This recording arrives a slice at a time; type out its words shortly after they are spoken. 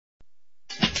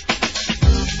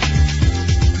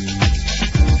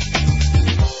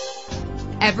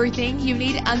everything you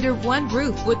need under one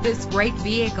roof with this great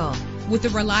vehicle. With a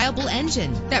reliable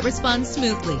engine that responds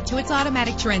smoothly to its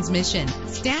automatic transmission,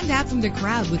 stand out from the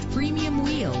crowd with premium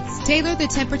wheels. Tailor the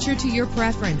temperature to your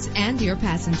preference and your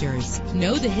passengers.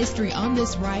 Know the history on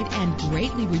this ride and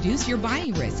greatly reduce your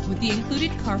buying risk with the included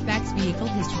Carfax Vehicle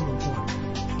History Report.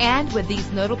 And with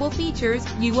these notable features,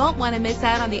 you won't want to miss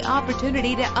out on the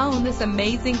opportunity to own this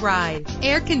amazing ride.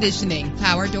 Air conditioning,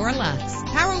 power door locks,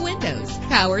 power windows,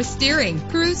 power steering,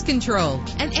 cruise control,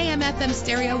 an AM/FM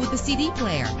stereo with a CD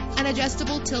player, an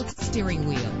adjustable tilt steering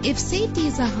wheel. If safety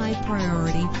is a high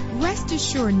priority, rest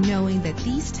assured knowing that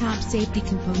these top safety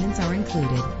components are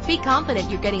included. Be confident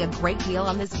you're getting a great deal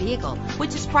on this vehicle,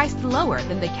 which is priced lower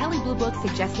than the Kelley Blue Book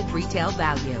suggested retail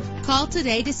value. Call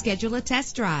today to schedule a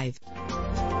test drive.